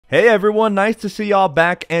Hey everyone, nice to see y'all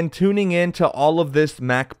back and tuning in to all of this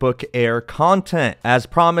MacBook Air content. As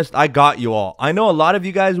promised, I got you all. I know a lot of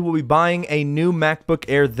you guys will be buying a new MacBook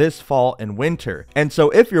Air this fall and winter. And so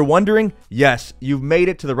if you're wondering, yes, you've made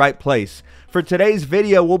it to the right place. For today's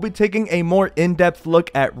video, we'll be taking a more in-depth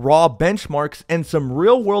look at raw benchmarks and some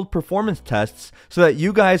real-world performance tests so that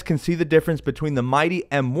you guys can see the difference between the mighty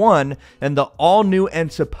M1 and the all-new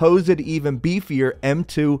and supposed even beefier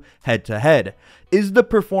M2 head-to-head. Is the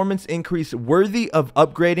performance increase worthy of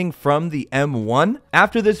upgrading from the M1?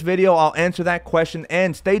 After this video, I'll answer that question,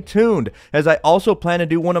 and stay tuned as I also plan to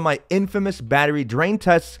do one of my infamous battery drain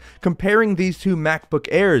tests comparing these two MacBook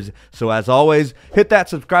Airs. So as always, hit that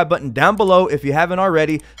subscribe button down below if you haven't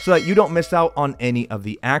already so that you don't miss out on any of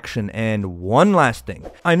the action. And one last thing,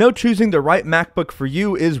 I know choosing the right MacBook for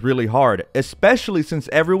you is really hard, especially since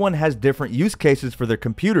everyone has different use cases for their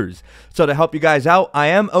computers. So to help you guys out, I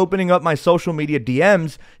am opening up my social media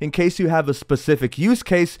DMs in case you have a specific use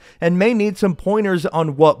case and may need some pointers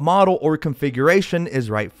on what model or configuration is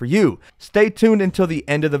right for you. Stay tuned until the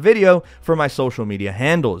end of the video for my social media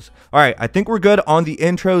handles. Alright, I think we're good on the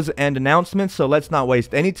intros and announcements, so let's not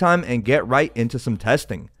waste any time and get right into some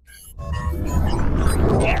testing.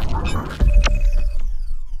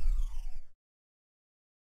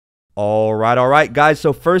 Alright guys,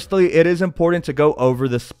 so firstly, it is important to go over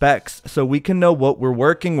the specs so we can know what we're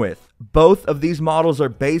working with. Both of these models are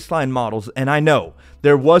baseline models, and I know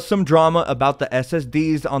there was some drama about the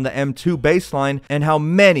SSDs on the M2 baseline and how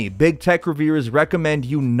many big tech reviewers recommend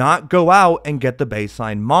you not go out and get the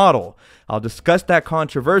baseline model. I'll discuss that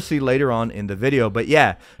controversy later on in the video, but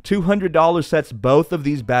yeah, $200 sets both of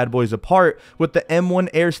these bad boys apart, with the M1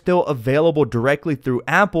 Air still available directly through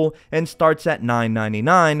Apple and starts at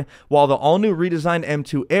 $999, while the all-new redesigned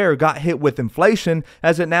M2 Air got hit with inflation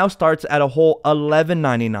as it now starts at a whole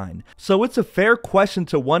 $1199. So it's a fair question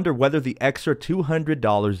to wonder whether the extra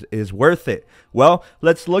 $200 is worth it. Well,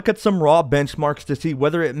 let's look at some raw benchmarks to see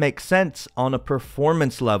whether it makes sense on a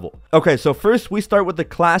performance level. Okay, so first we start with the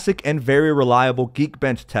classic and very reliable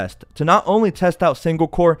Geekbench test to not only test out single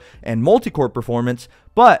core and multi-core performance,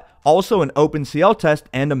 but also an OpenCL test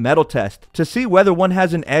and a metal test to see whether one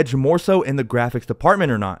has an edge more so in the graphics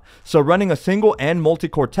department or not. So running a single and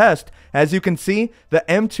multi-core test, as you can see, the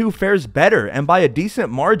M2 fares better and by a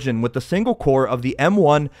decent margin, with the single core of the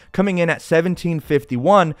M1 coming in at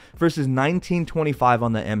 1751 versus 1925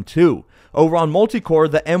 on the M2. Over on multi-core,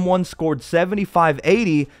 the M1 scored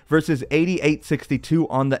 7580 versus 8862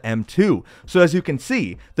 on the M2. So as you can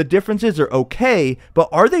see, the differences are okay, but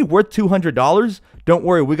are they worth $200? Don't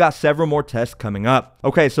worry, we got several more tests coming up.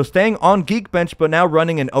 Okay, so staying on Geekbench, but now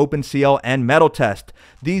running an OpenCL and metal test.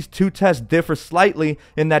 These two tests differ slightly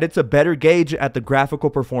in that it's a better gauge at the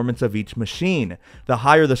graphical performance of each machine. The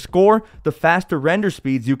higher the score, the faster render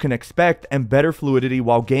speeds you can expect and better fluidity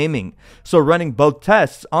while gaming. So running both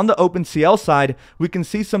tests, on the OpenCL side, we can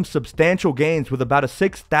see some substantial gains with about a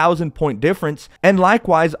 6,000 point difference, and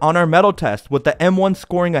likewise on our metal test, with the M1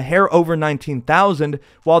 scoring a hair over 19,000,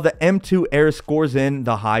 while the M2 Air scores in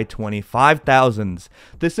the high 25,000s.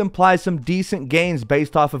 This implies some decent gains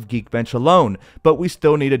based off of Geekbench alone, but we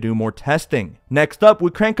still need to do more testing. Next up,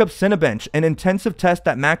 we crank up Cinebench, an intensive test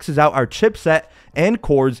that maxes out our chipset and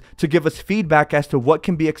cores to give us feedback as to what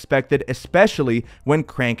can be expected, especially when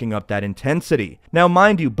cranking up that intensity. Now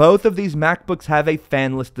mind you, both of these MacBooks have a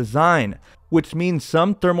fanless design, which means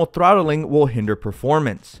some thermal throttling will hinder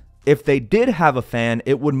performance. If they did have a fan,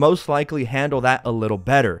 it would most likely handle that a little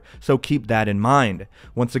better, so keep that in mind.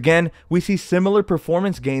 Once again, we see similar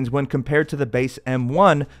performance gains when compared to the base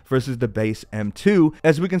M1 versus the base M2,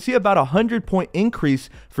 as we can see about a 100 point increase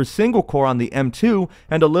for single core on the M2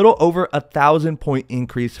 and a little over 1,000 point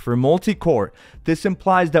increase for multi-core. This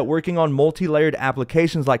implies that working on multi-layered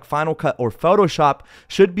applications like Final Cut or Photoshop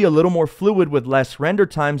should be a little more fluid with less render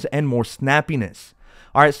times and more snappiness.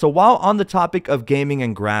 Alright, so while on the topic of gaming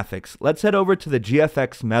and graphics, let's head over to the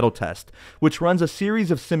GFX metal test, which runs a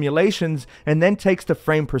series of simulations and then takes the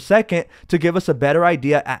frame per second to give us a better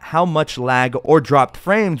idea at how much lag or dropped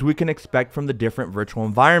frames we can expect from the different virtual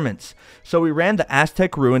environments. So we ran the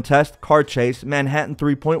Aztec Ruin test, Car Chase, Manhattan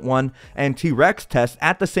 3.1, and T-Rex test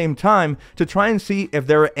at the same time to try and see if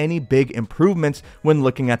there are any big improvements when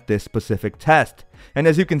looking at this specific test. And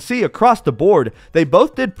as you can see across the board, they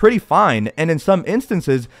both did pretty fine, and in some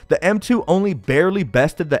instances, the M2 only barely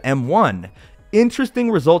bested the M1. Interesting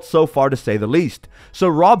results so far, to say the least. So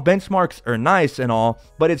raw benchmarks are nice and all,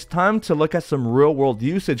 but it's time to look at some real world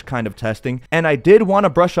usage kind of testing, and I did want to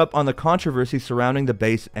brush up on the controversy surrounding the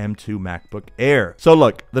base M2 MacBook Air. So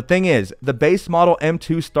look, the thing is, the base model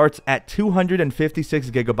M2 starts at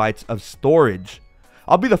 256 gigabytes of storage.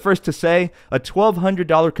 I'll be the first to say a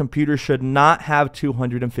 $1,200 computer should not have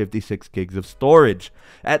 256 gigs of storage.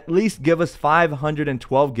 At least give us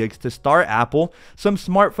 512 gigs to start, Apple. Some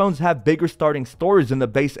smartphones have bigger starting storage than the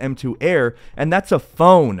base M2 Air, and that's a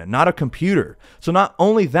phone, not a computer. So not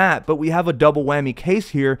only that, but we have a double whammy case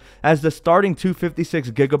here, as the starting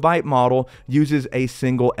 256GB model uses a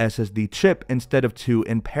single SSD chip instead of two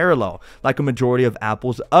in parallel, like a majority of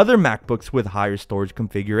Apple's other MacBooks with higher storage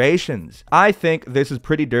configurations. I think this is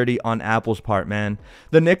pretty dirty on Apple's part, man.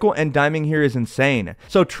 The nickel and diming here is insane.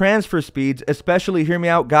 So transfer speeds, especially, hear me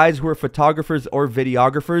out guys who are photographers or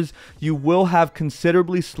videographers, you will have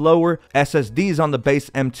considerably slower SSDs on the base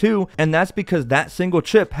M2, and that's because that single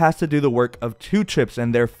chip has to do the work of two chips,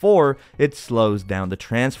 and therefore it slows down the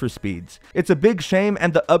transfer speeds. It's a big shame,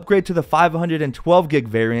 and the upgrade to the 512 gig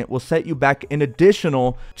variant will set you back an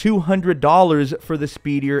additional $200 for the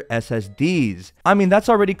speedier SSDs. I mean, that's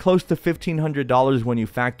already close to $1,500 when you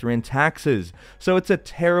factor in taxes. So it's a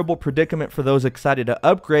terrible predicament for those excited to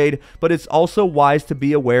upgrade, but it's also wise to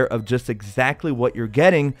be aware of just exactly what you're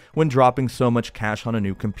getting when dropping so much cash on a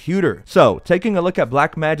new computer. So taking a look at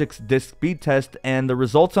Blackmagic's disk speed test, and the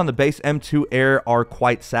results on the base M2 Air are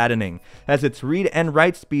quite saddening, as its read and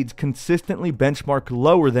write speeds consistently benchmark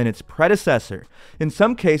lower than its predecessor, in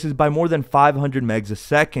some cases by more than 500 megs a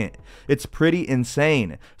second. It's pretty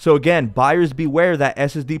insane. So again, buyers beware that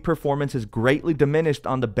SSD performance is greatly diminished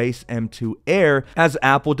on the base M2 Air, as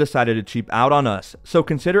Apple decided to cheap out on us. So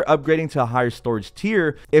consider upgrading to a higher storage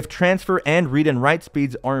tier if transfer and read and write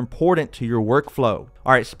speeds are important to your workflow.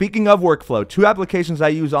 Alright, speaking of workflow, two applications I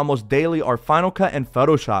use almost daily are Final Cut and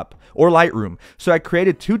Photoshop, or Lightroom. So I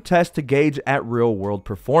created two tests to gauge at real world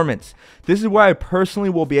performance. This is where I personally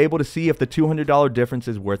will be able to see if the $200 difference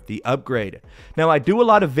is worth the upgrade. Now, I do a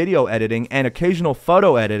lot of video editing and occasional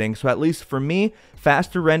photo editing, so at least for me,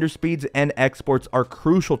 faster render speeds and exports are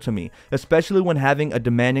crucial to me, especially when having a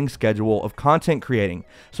demanding schedule of content creating.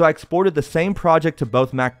 So I exported the same project to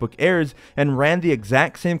both MacBook Airs and ran the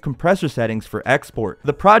exact same compressor settings for export.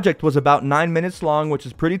 The project was about 9 minutes long, which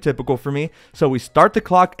is pretty typical for me, so we start the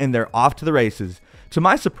clock and they're off to the races. To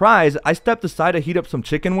my surprise, I stepped aside to heat up some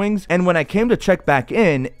chicken wings, and when I came to check back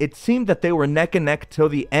in, it seemed that they were neck and neck till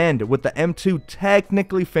the end, with the M2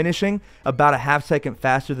 technically finishing about a half second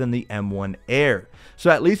faster than the M1 Air. So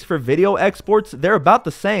at least for video exports, they're about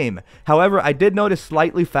the same. However, I did notice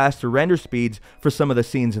slightly faster render speeds for some of the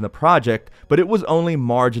scenes in the project, but it was only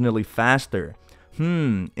marginally faster.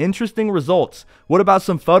 Interesting results. What about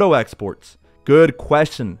some photo exports? Good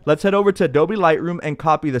question. Let's head over to Adobe Lightroom and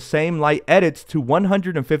copy the same light edits to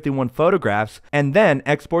 151 photographs, and then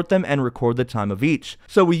export them and record the time of each.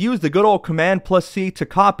 So we use the good old Command+C to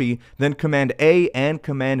copy, then Command A and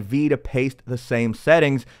Command V to paste the same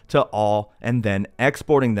settings to all, and then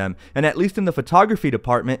exporting them. And at least in the photography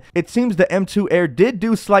department, it seems the M2 Air did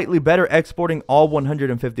do slightly better exporting all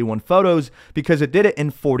 151 photos, because it did it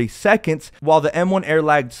in 40 seconds, while the M1 Air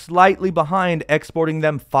lagged slightly behind, exporting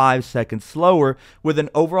them 5 seconds slower, with an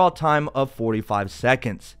overall time of 45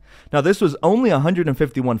 seconds. Now, this was only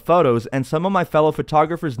 151 photos, and some of my fellow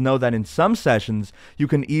photographers know that in some sessions, you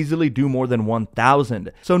can easily do more than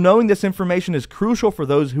 1,000. So knowing this information is crucial for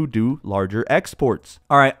those who do larger exports.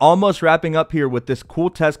 Alright, almost wrapping up here with this cool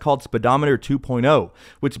test called Speedometer 2.0,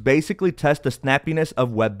 which basically tests the snappiness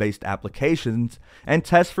of web-based applications and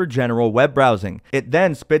tests for general web browsing. It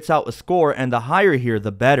then spits out a score, and the higher here,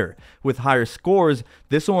 the better. With higher scores,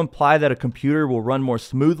 this will imply that a computer will run more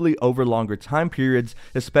smoothly over longer time periods,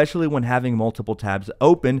 especially when having multiple tabs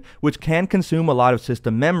open, which can consume a lot of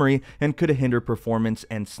system memory and could hinder performance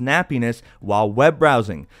and snappiness while web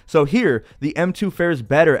browsing. So here, the M2 fares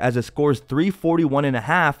better as it scores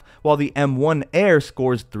 341.5, while the M1 Air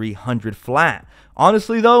scores 300 flat.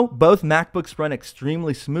 Honestly though, both MacBooks run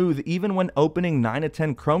extremely smooth even when opening 9 to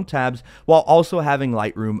 10 Chrome tabs while also having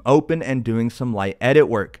Lightroom open and doing some light edit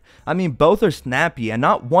work. I mean, both are snappy, and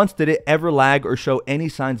not once did it ever lag or show any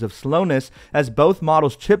signs of slowness, as both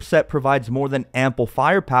models' chipset provides more than ample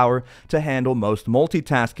firepower to handle most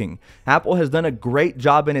multitasking. Apple has done a great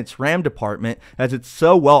job in its RAM department, as it's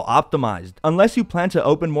so well optimized. Unless you plan to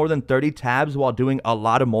open more than 30 tabs while doing a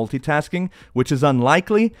lot of multitasking, which is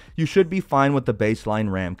unlikely, you should be fine with the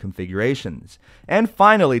baseline RAM configurations. And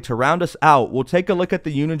finally, to round us out, we'll take a look at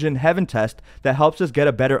the Unigine Heaven test that helps us get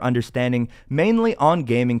a better understanding mainly on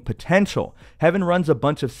gaming potential. Heaven runs a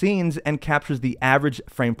bunch of scenes and captures the average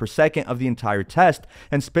frame per second of the entire test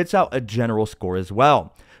and spits out a general score as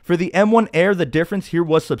well. For the M1 Air, the difference here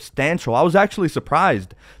was substantial. I was actually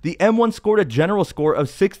surprised. The M1 scored a general score of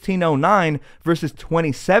 1609 versus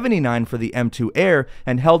 2079 for the M2 Air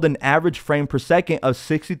and held an average frame per second of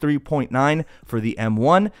 63.9 for the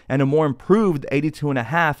M1 and a more improved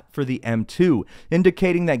 82.5 for the M2,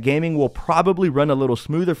 indicating that gaming will probably run a little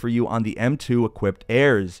smoother for you on the M2 equipped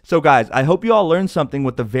Airs. So guys, I hope you all learned something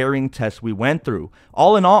with the varying tests we went through.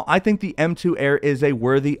 All in all, I think the M2 Air is a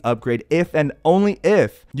worthy upgrade if and only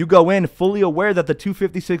if you go in fully aware that the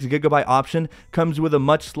 256GB option comes with a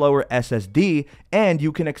much slower SSD and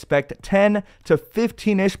you can expect 10 to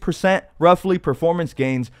 15-ish% roughly performance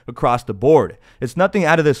gains across the board. It's nothing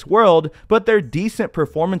out of this world, but they're decent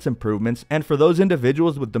performance improvements, and for those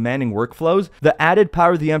individuals with demanding workflows, the added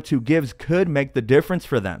power the M2 gives could make the difference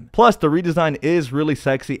for them. Plus, the redesign is really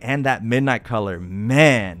sexy, and that midnight color,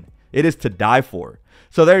 man, it is to die for.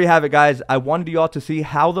 So there you have it, guys. I wanted you all to see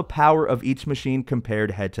how the power of each machine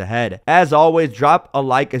compared head to head. As always, drop a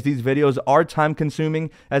like as these videos are time consuming,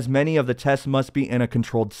 as many of the tests must be in a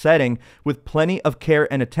controlled setting with plenty of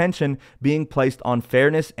care and attention being placed on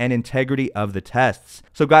fairness and integrity of the tests.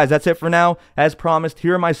 So guys, that's it for now. As promised,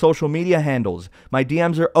 here are my social media handles. My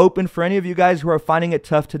DMs are open for any of you guys who are finding it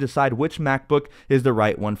tough to decide which MacBook is the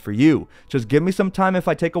right one for you. Just give me some time if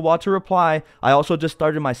I take a while to reply. I also just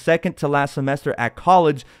started my second to last semester at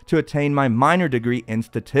college to attain my minor degree in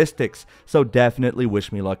statistics, so definitely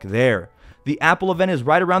wish me luck there. The Apple event is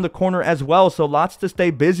right around the corner as well, so lots to stay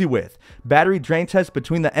busy with. Battery drain tests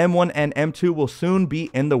between the M1 and M2 will soon be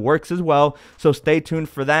in the works as well, so stay tuned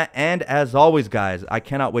for that. And as always, guys, I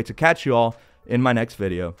cannot wait to catch you all in my next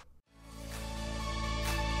video.